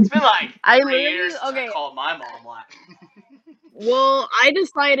 It's been like 3 years since I called my mom last. Well, I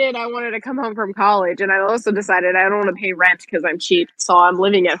decided I wanted to come home from college, and I also decided I don't want to pay rent because I'm cheap, so I'm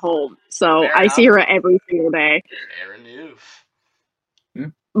living at home. So I see her every single day. Fair enough.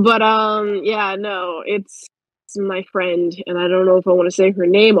 But yeah, no, it's my friend, and I don't know if I want to say her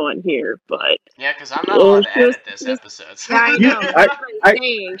name on here, but yeah, because I'm not allowed to edit this episode. Yeah, I know. That's what I'm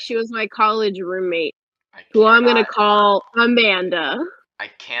saying. She was my college roommate, who I'm gonna call Amanda. I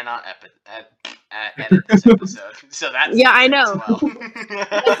cannot edit this episode, so that's I know. Well.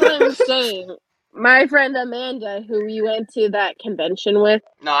 That's what I'm saying. My friend Amanda, who we went to that convention with.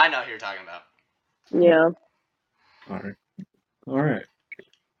 No, I know who you're talking about. Yeah. All right.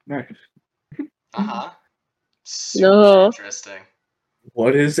 Nice. Super interesting.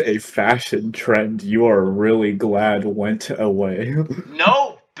 What is a fashion trend you are really glad went away?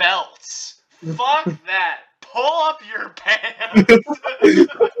 No belts. Fuck that. Pull up your pants.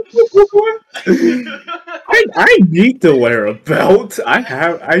 I need to wear a belt.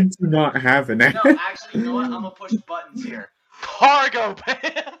 I do not have an. No, actually, you know what? I'm gonna push buttons here. Cargo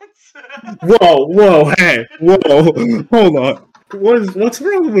pants. Whoa, hey, whoa, hold on. What's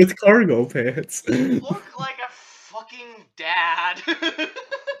wrong with cargo pants? You look like a fucking dad.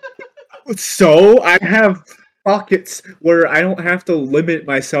 So I have pockets where I don't have to limit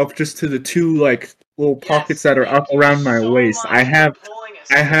myself just to the two like little pockets that are up around my waist. I have pulling a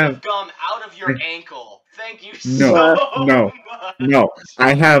stick of gum out of your ankle. Thank you so much. No.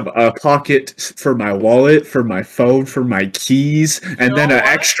 I have a pocket for my wallet, for my phone, for my keys, and then an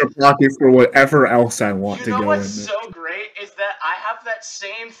extra pocket for whatever else I want to go in. You know what's so great is that I have that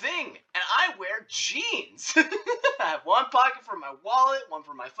same thing, and I wear jeans. I have one pocket for my wallet, one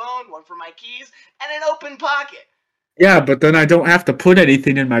for my phone, one for my keys, and an open pocket. Yeah, but then I don't have to put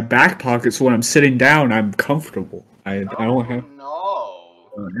anything in my back pocket, so when I'm sitting down, I'm comfortable. I don't have. No.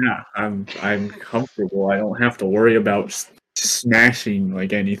 Yeah, I'm comfortable. I don't have to worry about smashing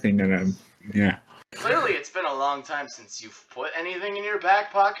like anything that I'm. Yeah. Clearly, it's been a long time since you've put anything in your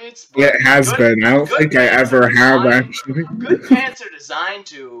back pockets. Yeah, it has been. I don't think I ever have actually. Good pants are designed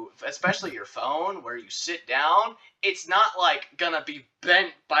to, especially your phone, where you sit down. It's not like gonna be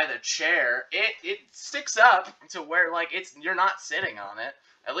bent by the chair. It sticks up to where like you're not sitting on it.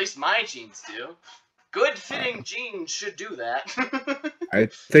 At least my jeans do. Good fitting jeans should do that. I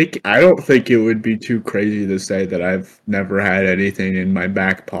don't think it would be too crazy to say that I've never had anything in my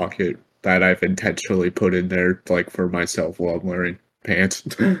back pocket that I've intentionally put in there, like for myself while I'm wearing pants.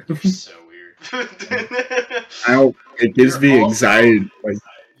 You're so weird. It gives me anxiety. Like,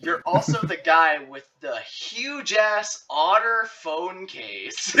 you're also the guy with the huge ass Otter phone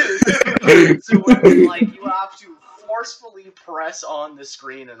case, so where like you have to forcefully press on the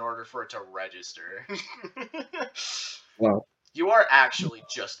screen in order for it to register. Well, you are actually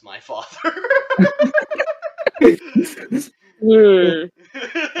just my father. It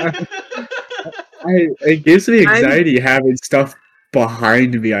gives me anxiety having stuff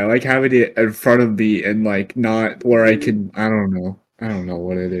behind me. I like having it in front of me and like not where I can. I don't know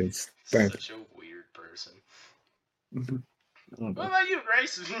what it is. Such a weird person. What about you,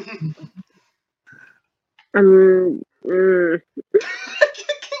 Grace? I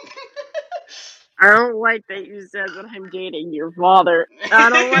don't like that you said that I'm dating your father. I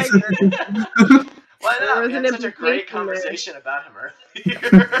don't like that. Why not? We had such a great conversation about him earlier.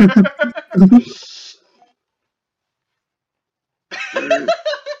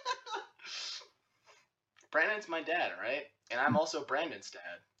 Brandon's my dad, right? And I'm also Brandon's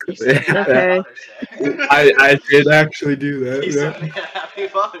dad. He sent me a Happy Father's Day. I did actually do that. He sent me a Happy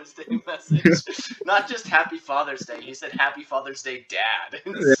Father's Day message. Not just Happy Father's Day. He said Happy Father's Day, Dad,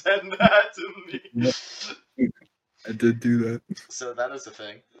 and send that to me. I did do that. So that is the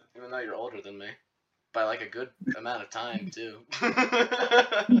thing. Even though you're older than me. By like a good amount of time, too.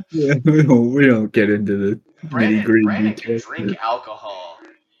 Yeah, we don't get into the nitty-gritty. Brandon can drink alcohol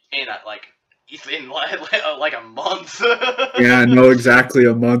in like a month. Yeah, I know exactly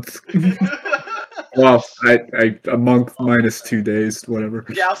a month. Well, a month minus 2 days, whatever.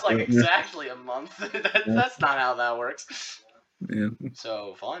 Yeah, I was like, exactly a month. That's not how that works. Yeah.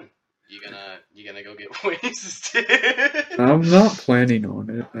 So fun. You gonna go get wasted? I'm not planning on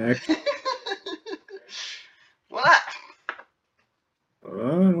it, actually. What?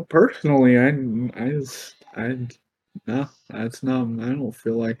 Personally, no, that's not. I don't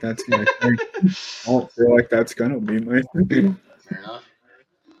feel like that's my thing. I don't feel like that's gonna be my thing. Fair enough.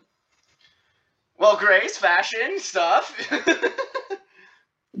 Well, Grace, fashion stuff.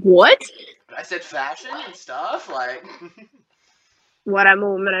 What? I said fashion and stuff, like. What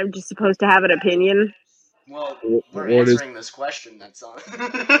I'm just supposed to have an opinion? Well, we're answering this question that's on.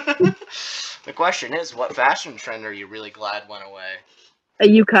 The question is, what fashion trend are you really glad went away?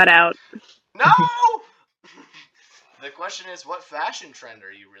 You cut out. No! The question is, what fashion trend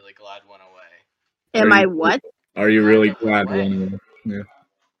are you really glad went away? Am I what? Are you really glad went away? Yeah.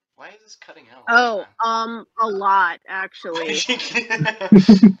 Why is this cutting out? Oh, a lot, actually.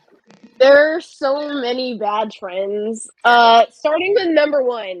 There are so many bad trends. Starting with number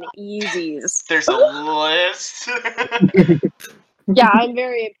 1, Yeezys. There's a list. Yeah, I'm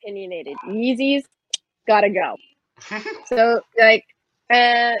very opinionated. Yeezys, gotta go. So, like,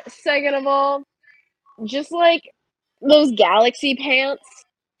 second of all, just like those Galaxy pants,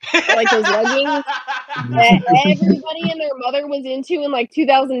 like those leggings that everybody and their mother was into in like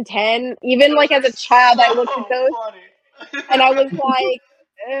 2010. Even like as a child, I looked at those. Funny. and I was like,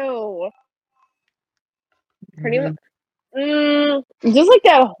 ew. Pretty much. Just like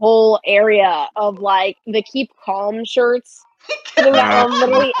that whole area of like the Keep Calm shirts, putting that on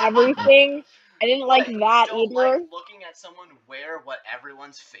literally everything. I didn't like that don't either. like looking at someone wear what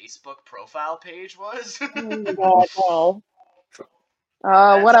everyone's Facebook profile page was. Oh my god,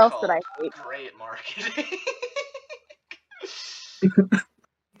 no. What else did I hate? Great marketing.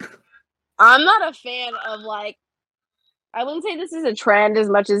 I'm not a fan of like, I wouldn't say this is a trend as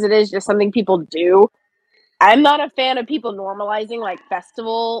much as it is just something people do. I'm not a fan of people normalizing like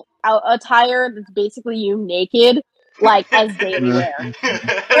festival attire that's basically you naked, like as daily wear.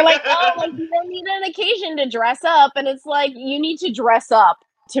 They're like, oh, like you don't need an occasion to dress up, and it's like you need to dress up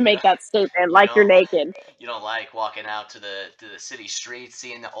to make that statement, like you're naked. You don't like walking out to the city streets,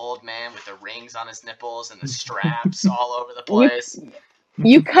 seeing the old man with the rings on his nipples and the straps all over the place.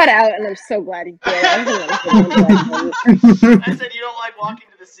 You cut out, and I'm so glad you did. I said you don't like walking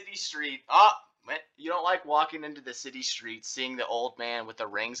to the city street. You don't like walking into the city street, seeing the old man with the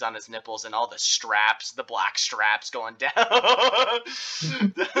rings on his nipples and all the straps, the black straps going down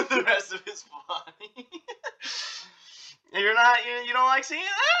the rest of his body. You don't like seeing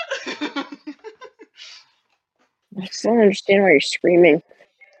that? I still don't understand why you're screaming.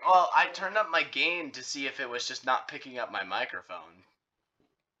 Well, I turned up my gain to see if it was just not picking up my microphone.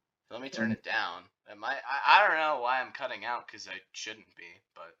 Let me turn it down. I don't know why I'm cutting out, because I shouldn't be,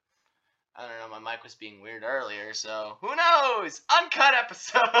 but I don't know, my mic was being weird earlier, so who knows? Uncut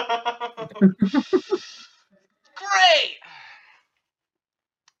episode! Great!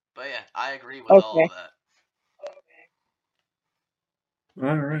 But yeah, I agree with all of that.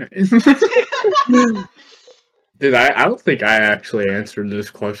 Alright. Dude, I don't think I actually answered this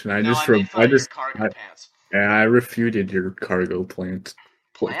question. I cargo pants. Yeah, I refuted your cargo plants.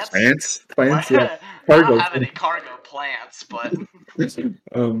 Plants? Yeah. I don't have any cargo plants, but I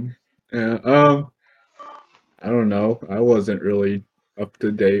don't know. I wasn't really up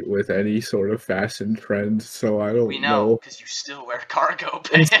to date with any sort of fashion trends, so I don't know. We know, because you still wear cargo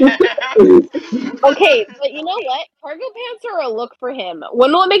pants. Okay, but you know what? Cargo pants are a look for him.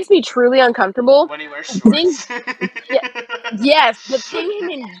 What makes me truly uncomfortable? When he wears shorts. Yes, but seeing him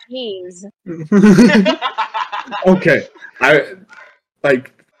in jeans. Okay,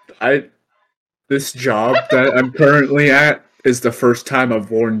 this job that I'm currently at is the first time I've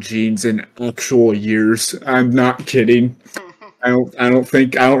worn jeans in actual years. I'm not kidding. I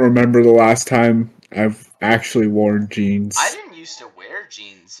don't remember the last time I've actually worn jeans. I didn't used to wear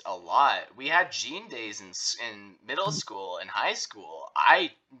jeans a lot. We had jean days in middle school and high school. I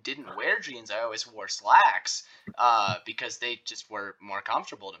didn't wear jeans. I always wore slacks because they just were more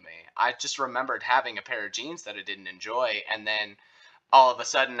comfortable to me. I just remembered having a pair of jeans that I didn't enjoy, and then all of a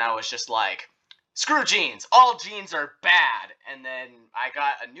sudden I was just like, screw jeans. All jeans are bad. And then I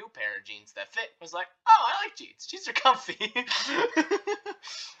got a new pair of jeans that fit. I was like, oh, I like jeans. Jeans are comfy.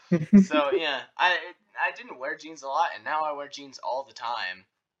 So, yeah, I didn't wear jeans a lot, and now I wear jeans all the time.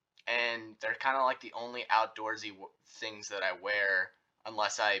 And they're kind of like the only outdoorsy things that I wear,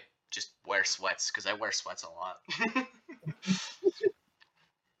 unless I just wear sweats, because I wear sweats a lot.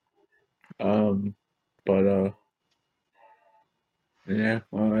 Yeah,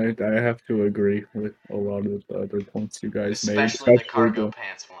 well, I have to agree with a lot of the other points you guys made. Especially the cargo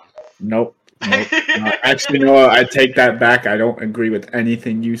pants one. Nope. Actually, no, I take that back. I don't agree with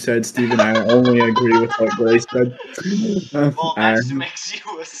anything you said, Steven. I only agree with what Grace said. Well, that makes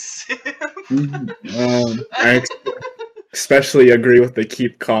you a simp. I especially agree with the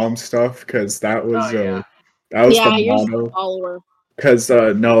keep calm stuff, because that was the motto. Because,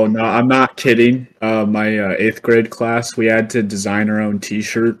 no, I'm not kidding. My 8th grade class, we had to design our own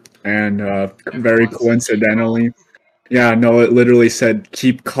t-shirt, and very coincidentally, it literally said,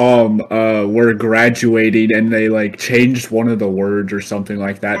 keep calm, we're graduating, and they, changed one of the words or something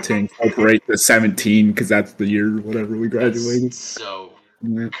like that to incorporate the 17, because that's the year, whatever, we graduated. That's so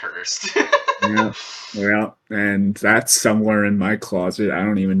cursed. Yeah, and that's somewhere in my closet. I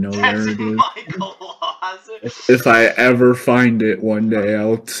don't even know where it is. My closet. If I ever find it one day,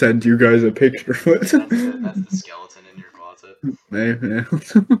 I'll send you guys a picture of it. That's the skeleton in your closet.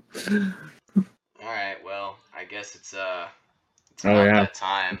 Alright, well, I guess it's about that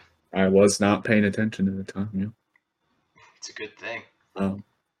time. I was not paying attention at the time, yeah. It's a good thing.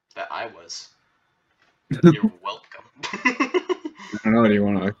 That I was. You're welcome. I don't know, do you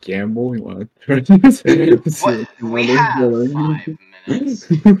want to gamble? You want to We have 5 minutes.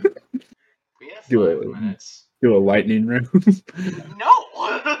 We have 5 minutes. Do a lightning round? No!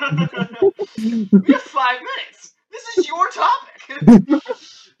 We have 5 minutes! This is your topic!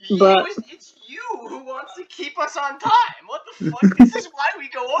 It's you who wants to keep us on time. What the fuck? This is why we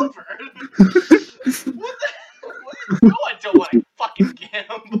go over. What the? What? No, I don't want to fucking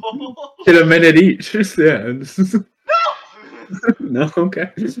gamble. Hit a minute each. Yeah. No. No. Okay.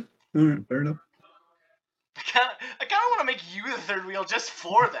 All right, fair enough. I kind of want to make you the third wheel just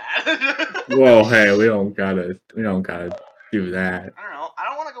for that. Well, hey, we don't gotta do that. I don't know. I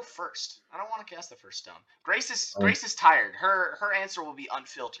don't want to go first. I don't want to cast the first stone. Grace is tired. Her answer will be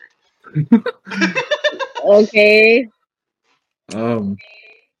unfiltered. Okay.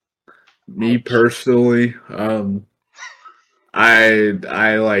 Me personally, I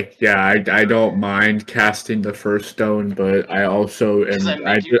don't mind casting the first stone, but I also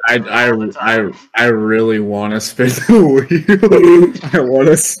I really want to spin the wheel. I want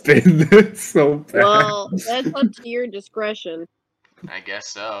to spin this so bad. Well, that's up to your discretion. I guess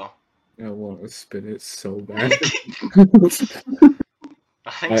so. I want to spin it so bad.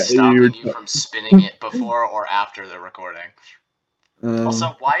 Nothing's stopping you from spinning it before or after the recording.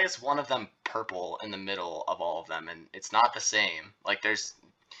 Also, why is one of them purple in the middle of all of them, and it's not the same? Like, there's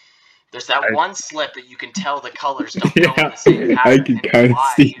that one slip that you can tell the colors don't go in the same pattern. I can kind of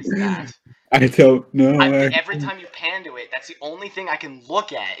see that. I don't know. Every time you pan to it, that's the only thing I can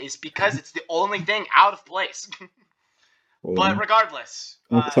look at, is because it's the only thing out of place. But regardless,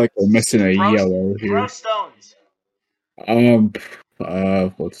 looks like we're missing a yellow here. Throw stones.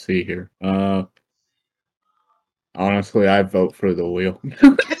 Let's see here. Honestly, I vote for the wheel.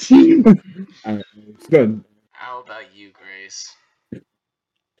 It's good. How about you, Grace?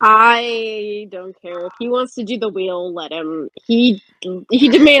 I don't care. If he wants to do the wheel, let him. He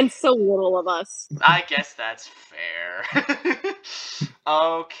demands so little of us. I guess that's fair.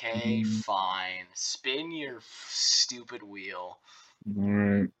 Okay, fine. Spin your stupid wheel.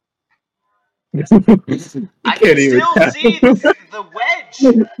 Alright. I can still see the wedge.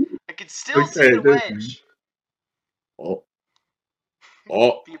 I can still see the wedge.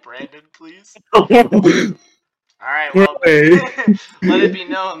 Oh. Be Brandon, please. Alright, well, let it be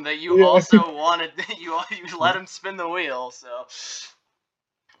known that you also wanted, you let him spin the wheel, so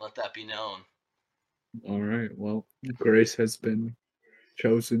let that be known. Alright, well, Grace has been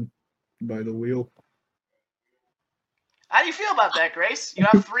chosen by the wheel. How do you feel about that, Grace? You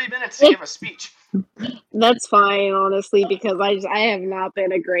have 3 minutes to give a speech. That's fine, honestly, because I have not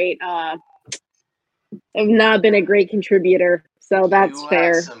been a great contributor, so that's fair.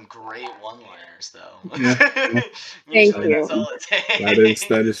 You have some great one-liners, though. Yeah. Thank you. That's all it takes.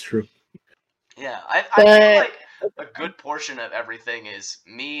 That is true. Yeah, I feel like a good portion of everything is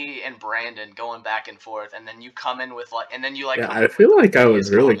me and Brandon going back and forth, and then you come in with and then you Yeah, I feel like I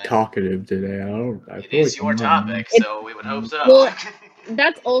was really talkative today. It is your topic, so we would hope so. Well,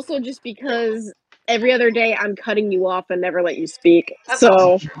 that's also just because every other day I'm cutting you off and never let you speak. That's so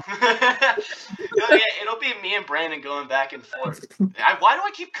also true. Yeah, it'll be me and Brandon going back and forth. Why do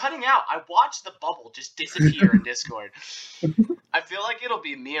I keep cutting out? I watched the bubble just disappear in Discord. I feel like it'll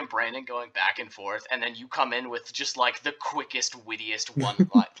be me and Brandon going back and forth, and then you come in with just like the quickest, wittiest one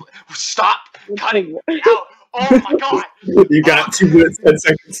line. Stop cutting out! Oh my god! You got 2 minutes, 10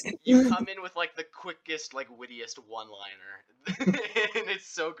 seconds. You come in with like the quickest, like wittiest one-liner, and it's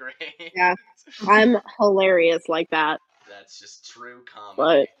so great. Yeah, I'm hilarious like that. That's just true comedy.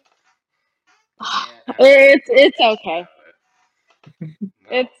 But it's okay. No.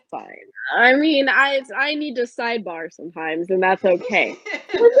 It's fine. I mean, I need to sidebar sometimes, and that's okay.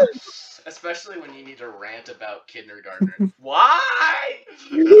 Especially when you need to rant about kindergartners. Why?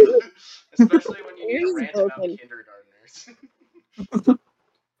 Especially when you need to rant about kindergartners.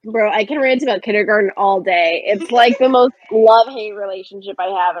 Bro, I can rant about kindergarten all day. It's like the most love-hate relationship I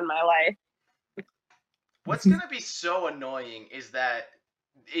have in my life. What's gonna be so annoying is that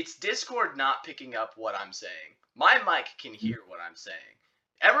it's Discord not picking up what I'm saying. My mic can hear what I'm saying.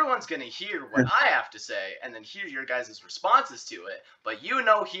 Everyone's gonna hear what I have to say, and then hear your guys' responses to it, but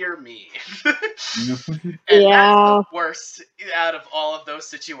hear me. And that's the worst out of all of those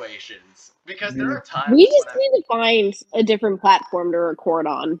situations. Because there are times we just need to find a different platform to record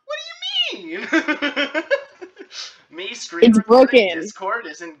on. What do you mean? Me screaming broken. Discord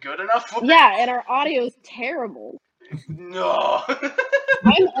isn't good enough for Yeah, and our audio's terrible. No.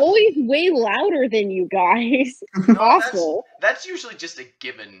 I'm always way louder than you guys. No, awful. That's usually just a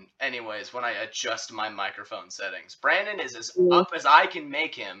given anyways when I adjust my microphone settings. Brandon is as up as I can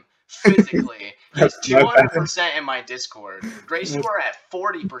make him physically. He's 200% in my Discord. Grace, you are at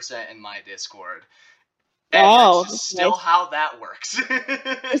 40% in my Discord. And that's just still how that works.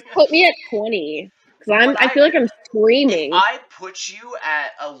 Just put me at 20. Because I feel like I'm screaming. If I put you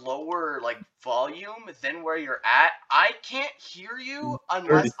at a lower like volume than where you're at, I can't hear you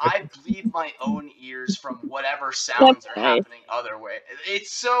unless I bleed my own ears from whatever sounds are happening other way.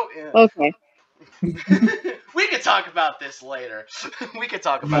 It's so okay. We could talk about this later. We could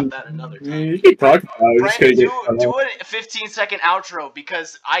talk about that another time. You can talk about it. Brandon, do a 15-second outro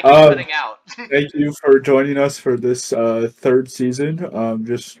because I keep cutting out. Thank you for joining us for this third season.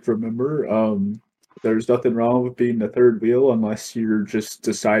 Just remember, there's nothing wrong with being the third wheel unless you're just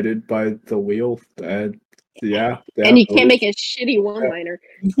decided by the wheel. And yeah. And you can't make a shitty one-liner.